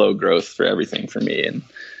slow growth for everything for me. And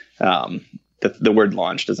the word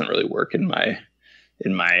launch doesn't really work in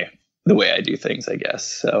the way I do things, I guess.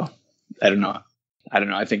 So I don't know.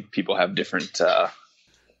 I think people have different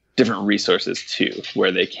resources too,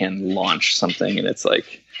 where they can launch something, and it's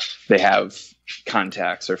like they have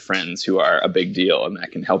contacts or friends who are a big deal and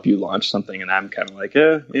that can help you launch something. And I'm kind of like,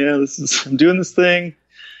 I'm doing this thing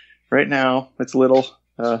right now. It's little,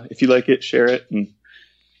 if you like it, share it. And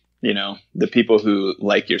the people who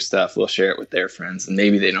like your stuff will share it with their friends, and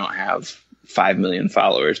maybe they don't have 5 million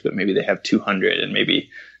followers, but maybe they have 200, and maybe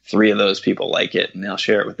 3 of those people like it, and they'll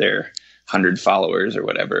share it with their 100 followers or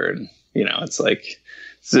whatever. And it's like,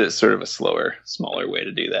 it's sort of a slower, smaller way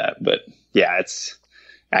to do that. But yeah,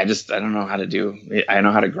 I don't know how to do it. I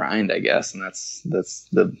know how to grind, I guess. And that's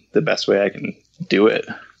the best way I can do it.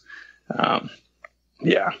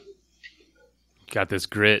 Yeah. Got this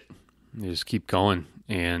grit. You just keep going.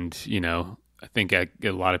 And, I think a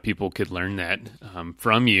lot of people could learn that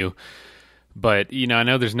from you. But, I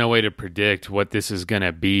know there's no way to predict what this is going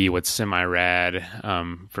to be, what's semi-rad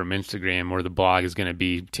from Instagram or the blog is going to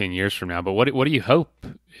be 10 years from now. But what do you hope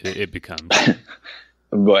it becomes?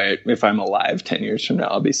 Boy, if I'm alive 10 years from now,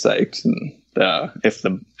 I'll be psyched. And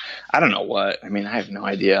I don't know what. I mean, I have no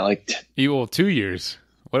idea. 2 years.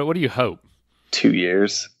 What do you hope? 2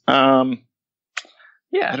 years.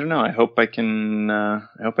 Yeah, I don't know. I hope I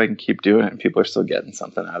can keep doing it, and people are still getting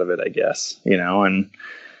something out of it, I guess, and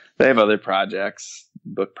they have other projects,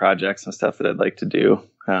 book projects and stuff that I'd like to do.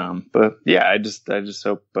 But yeah, I just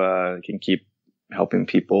hope I can keep helping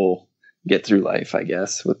people get through life, I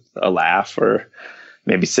guess, with a laugh, or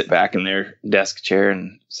maybe sit back in their desk chair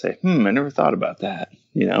and say, I never thought about that,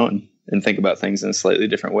 and think about things in a slightly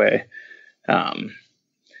different way.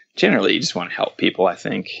 Generally, you just want to help people, I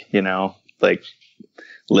think,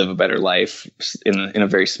 live a better life in a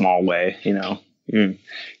very small way. You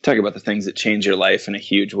talk about the things that change your life in a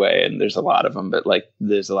huge way, and there's a lot of them, but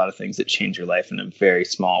there's a lot of things that change your life in a very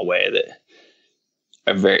small way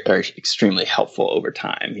that are extremely helpful over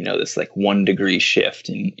time. This 1 degree shift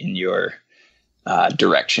in your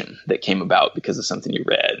direction that came about because of something you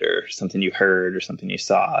read or something you heard or something you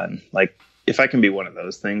saw. And if I can be one of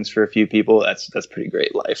those things for a few people, that's pretty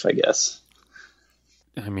great life, I guess.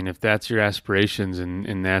 I mean, if that's your aspirations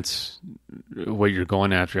and that's what you're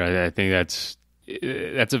going after, I think that's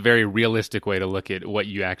a very realistic way to look at what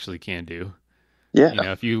you actually can do.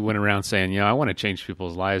 Yeah. If you went around saying, I want to change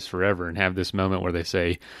people's lives forever, and have this moment where they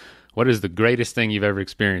say, what is the greatest thing you've ever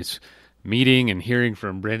experienced? Meeting and hearing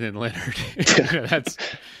from Brendan Leonard. That's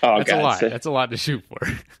a lot. That's a lot to shoot for.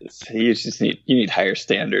 You just need higher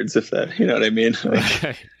standards, if that, you know what I mean?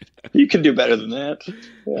 Okay. You can do better than that.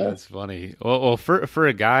 Yeah. That's funny. Well, for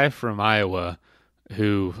a guy from Iowa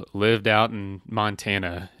who lived out in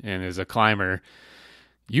Montana and is a climber,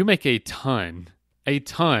 you make a ton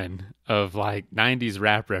of 90s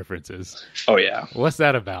rap references. Oh yeah. What's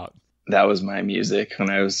that about? That was my music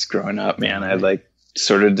when I was growing up, man. I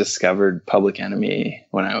sort of discovered Public Enemy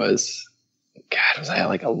when I was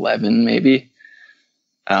I 11 maybe?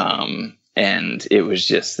 And it was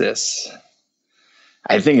just this,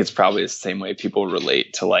 I think it's probably the same way people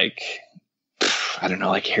relate to I don't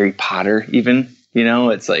know, Harry Potter even,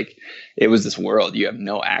 it's it was this world you have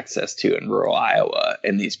no access to in rural Iowa.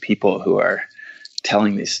 And these people who are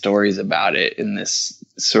telling these stories about it in this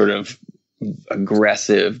sort of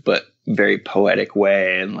aggressive, but very poetic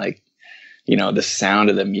way. And the sound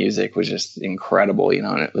of the music was just incredible,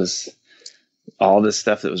 and it was all this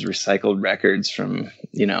stuff that was recycled records from,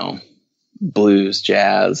 blues,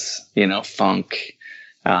 jazz, funk.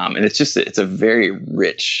 And it's a very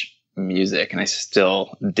rich music, and I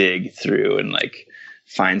still dig through and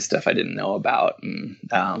find stuff I didn't know about. And,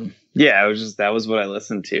 that was what I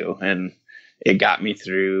listened to, and it got me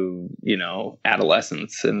through,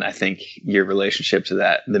 adolescence. And I think your relationship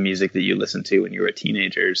to the music that you listened to when you were a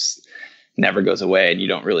teenager never goes away, and you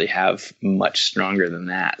don't really have much stronger than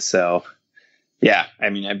that. So yeah, I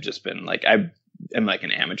mean, I've just been I'm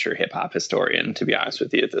an amateur hip hop historian, to be honest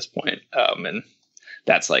with you, at this point. And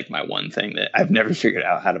that's my one thing that I've never figured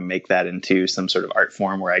out how to make that into some sort of art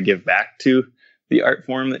form where I give back to the art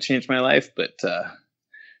form that changed my life. But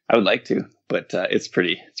I would like to, but it's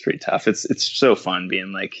pretty tough. It's so fun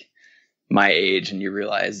being my age, and you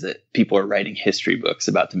realize that people are writing history books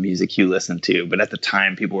about the music you listen to. But at the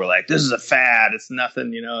time, people were like, this is a fad. It's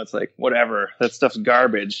nothing, it's whatever, that stuff's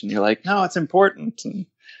garbage. And you're like, no, it's important. And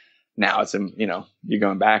now it's, you're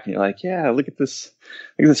going back and you're like, yeah, look at this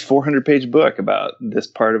 400-page book about this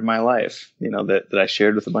part of my life, that I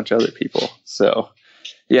shared with a bunch of other people. So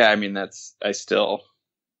yeah, I mean,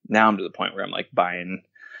 now I'm to the point where I'm like buying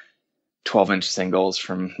 12-inch singles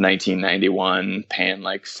from 1991, paying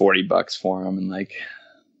like $40 for them, and like,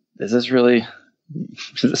 is this really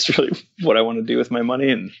what I want to do with my money?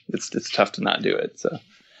 And it's tough to not do it. So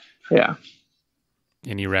yeah.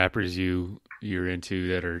 Any rappers you're into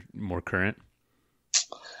that are more current?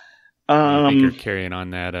 I think you're carrying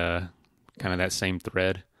on that kind of that same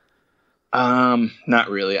thread? Not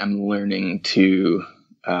really. I'm learning to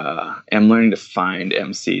find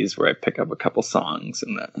MCs where I pick up a couple songs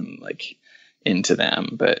and I'm like into them.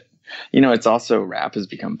 But it's also, rap has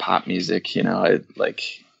become pop music.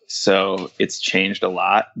 So it's changed a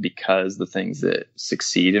lot because the things that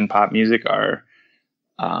succeed in pop music are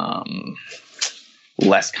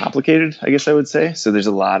less complicated, I guess I would say. So there's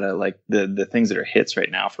a lot of like the things that are hits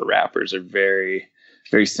right now for rappers are very,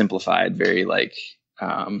 very simplified, very like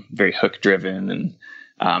very hook driven,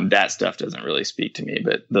 and that stuff doesn't really speak to me.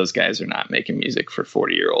 But those guys are not making music for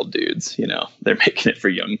 40-year-old dudes. They're making it for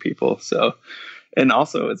young people. So, and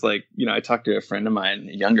also it's like, I talked to a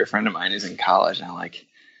younger friend of mine who's in college, and I'm like,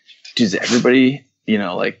 does everybody,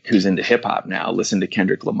 like who's into hip hop now listen to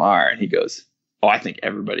Kendrick Lamar? And he goes, oh, I think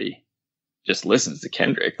everybody just listens to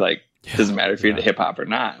Kendrick. Like, doesn't matter if you're into hip hop or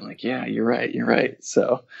not. I'm like, yeah, you're right.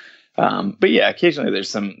 So, but yeah, occasionally there's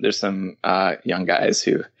some young guys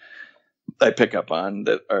who I pick up on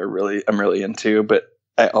that I'm really into, but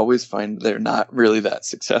I always find they're not really that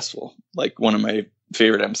successful. Like, one of my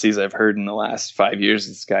favorite MCs I've heard in the last 5 years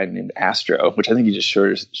is this guy named Astro, which I think he just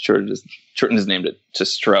shortened his name to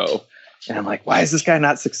Stro. And I'm like, why is this guy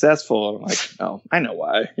not successful? And I'm like, oh, I know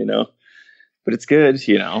why, but it's good,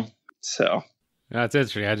 so. That's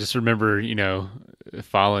interesting. I just remember,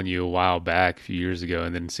 following you a while back, a few years ago,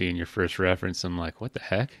 and then seeing your first reference. I'm like, what the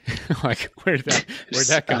heck? Like, where'd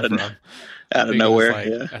that come from? Out of nowhere.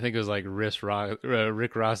 I think it was like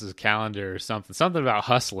Rick Ross's calendar or something about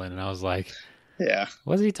hustling. And I was like, yeah,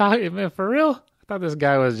 was he talking about for real? I thought this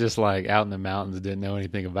guy was just like out in the mountains, didn't know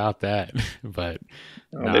anything about that. But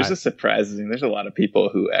there's a surprise. There's a lot of people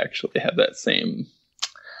who actually have that same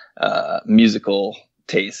musical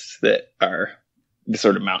taste that are the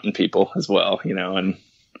sort of mountain people as well, and I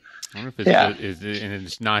wonder if and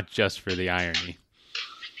it's not just for the irony.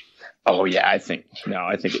 Oh yeah, I think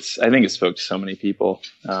it spoke to so many people,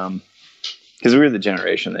 because we were the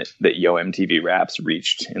generation that Yo MTV Raps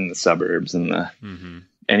reached in the suburbs, and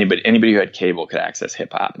anybody who had cable could access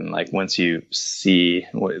hip hop. And like, once you see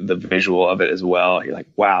the visual of it as well, you're like,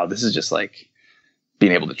 wow, this is just like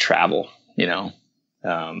being able to travel,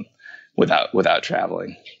 without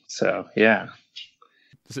traveling. So yeah.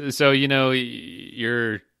 So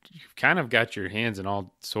you've kind of got your hands in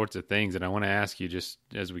all sorts of things, and I want to ask you, just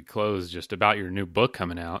as we close, just about your new book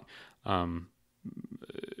coming out,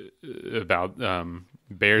 about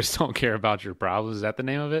Bears Don't Care About Your Problems. Is that the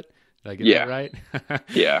name of it? Did I get that right?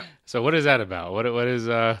 Yeah. So what is that about? What is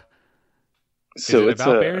so it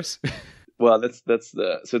about bears? Well, so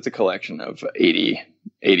it's a collection of 80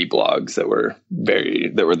 blogs that were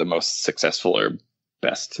the most successful or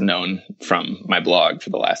best known from my blog for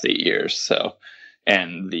the last 8 years. So,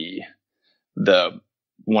 and the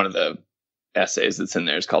one of the essays that's in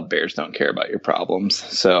there is called Bears Don't Care About Your Problems.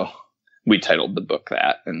 So we titled the book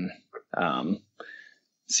that, and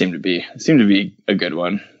seemed to be a good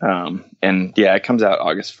one. And yeah, it comes out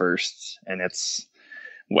August 1st, and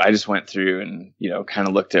I just went through and, kind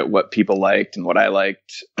of looked at what people liked and what I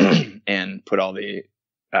liked and put all the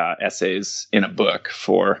essays in a book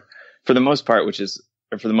for the most part,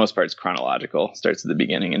 it's chronological, starts at the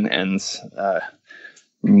beginning and ends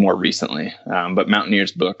more recently. But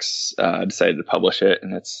Mountaineers Books decided to publish it,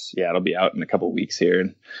 and it'll be out in a couple of weeks here.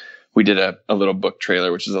 And we did a little book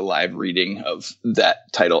trailer, which is a live reading of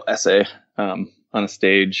that title essay on a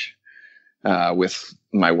stage with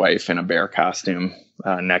my wife in a bear costume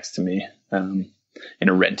next to me, in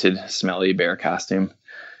a rented, smelly bear costume.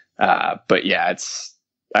 But yeah,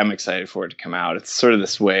 I'm excited for it to come out. It's sort of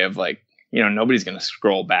this way of like, nobody's going to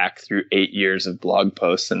scroll back through 8 years of blog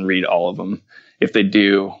posts and read all of them. If they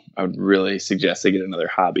do, I would really suggest they get another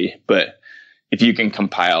hobby. But if you can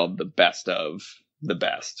compile the best of the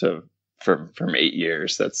best from 8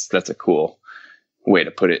 years, that's a cool way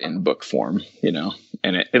to put it in book form,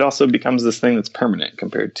 and it also becomes this thing that's permanent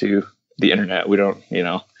compared to the internet. We don't,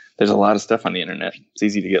 there's a lot of stuff on the internet. It's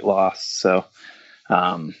easy to get lost. So,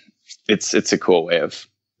 it's a cool way of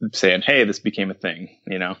saying, hey, this became a thing,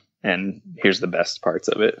 and here's the best parts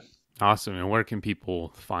of it. Awesome. And where can people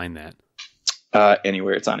find that?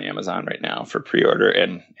 Anywhere. It's on Amazon right now for pre-order,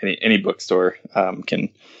 and any bookstore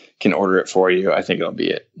can order it for you. I think it'll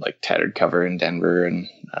be at like Tattered Cover in Denver and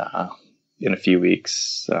in a few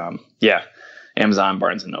weeks. And Amazon,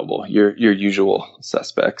 Barnes and Noble, your usual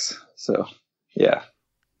suspects. So yeah.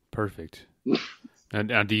 Perfect.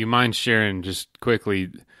 Now, do you mind sharing just quickly,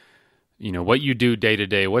 what you do day to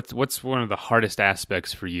day? What's one of the hardest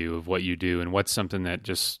aspects for you of what you do, and what's something that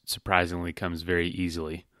just surprisingly comes very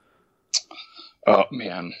easily? Oh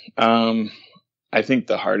man. I think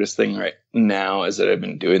the hardest thing right now is that I've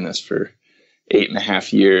been doing this for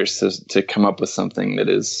 8.5 years. So to come up with something that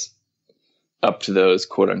is up to those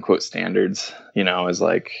quote unquote standards, is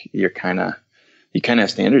like, you kind of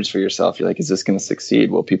have standards for yourself. You're like, is this going to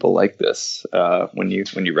succeed? Will people like this? When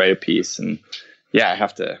you write a piece, and I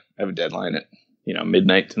have a deadline at,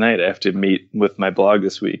 midnight tonight. I have to meet with my blog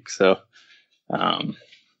this week. So,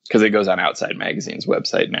 cause it goes on Outside Magazine's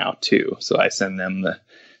website now too. So I send them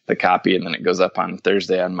the copy, and then it goes up on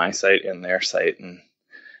Thursday on my site and their site. And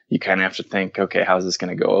you kind of have to think, okay, how's this going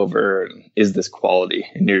to go over? And is this quality?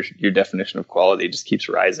 And your definition of quality just keeps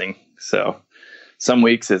rising. So some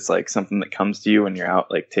weeks it's like something that comes to you when you're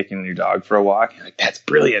out, like taking your dog for a walk. You're like, that's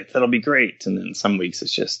brilliant. That'll be great. And then some weeks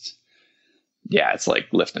it's just, it's like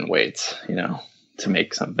lifting weights, to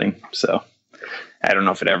make something. So I don't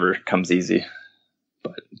know if it ever comes easy,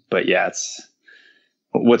 but it's,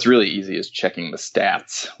 what's really easy is checking the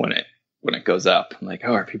stats when it goes up. I'm like,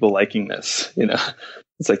 oh, are people liking this?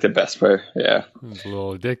 It's like the best part. Yeah. It's a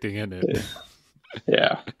little addicting, isn't it?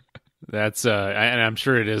 Yeah. That's and I'm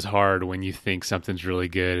sure it is hard when you think something's really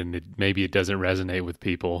good and maybe it doesn't resonate with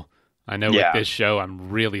people. I know with this show, I'm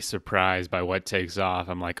really surprised by what takes off.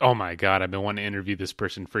 I'm like, oh my God, I've been wanting to interview this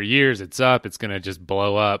person for years. It's up. It's going to just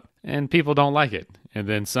blow up. And people don't like it. And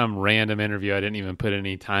then some random interview I didn't even put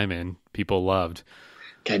any time in, people loved.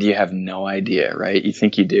 God, you have no idea, right? You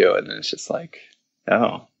think you do. And then it's just like,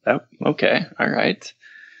 oh, okay. All right.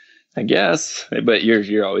 I guess, but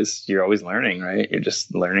you're always learning, right? You're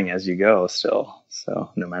just learning as you go still.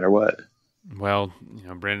 So no matter what. Well,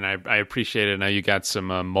 Brandon, I appreciate it. I know you got some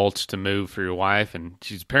mulch to move for your wife, and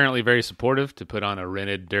she's apparently very supportive to put on a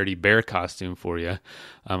rented Dirty Bear costume for you.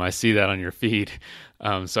 I see that on your feed,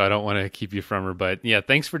 so I don't want to keep you from her. But yeah,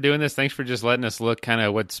 thanks for doing this. Thanks for just letting us look kind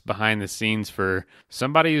of what's behind the scenes for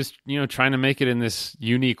somebody who's trying to make it in this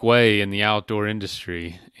unique way in the outdoor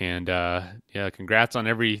industry. And congrats on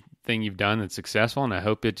everything you've done that's successful, and I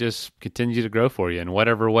hope it just continues to grow for you in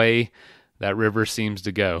whatever way that river seems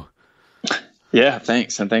to go. Yeah,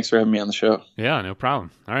 thanks. And thanks for having me on the show. Yeah, no problem.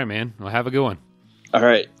 All right, man. Well, have a good one. All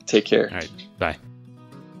right. Take care. All right. Bye.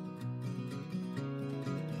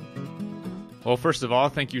 Well, first of all,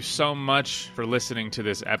 thank you so much for listening to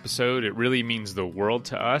this episode. It really means the world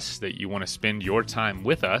to us that you want to spend your time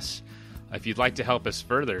with us. If you'd like to help us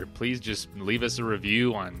further, please just leave us a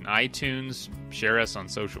review on iTunes, share us on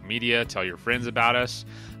social media, tell your friends about us.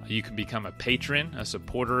 You can become a patron, a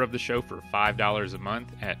supporter of the show for $5 a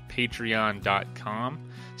month at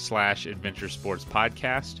patreon.com/Adventure Sports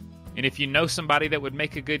Podcast. And if you know somebody that would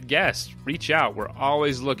make a good guest, reach out. We're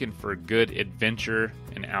always looking for good adventure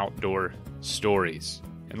and outdoor stories.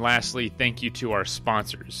 And lastly, thank you to our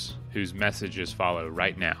sponsors, whose messages follow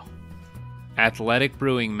right now. Athletic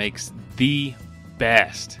Brewing makes the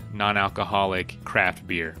best non-alcoholic craft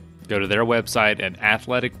beer. Go to their website at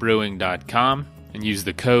athleticbrewing.com and use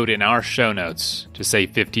the code in our show notes to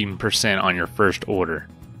save 15% on your first order.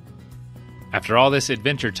 After all this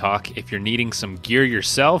adventure talk, if you're needing some gear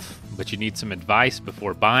yourself, but you need some advice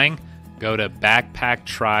before buying, go to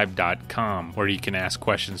backpacktribe.com, where you can ask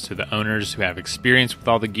questions to the owners who have experience with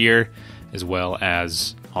all the gear, as well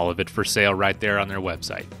as all of it for sale right there on their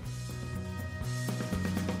website.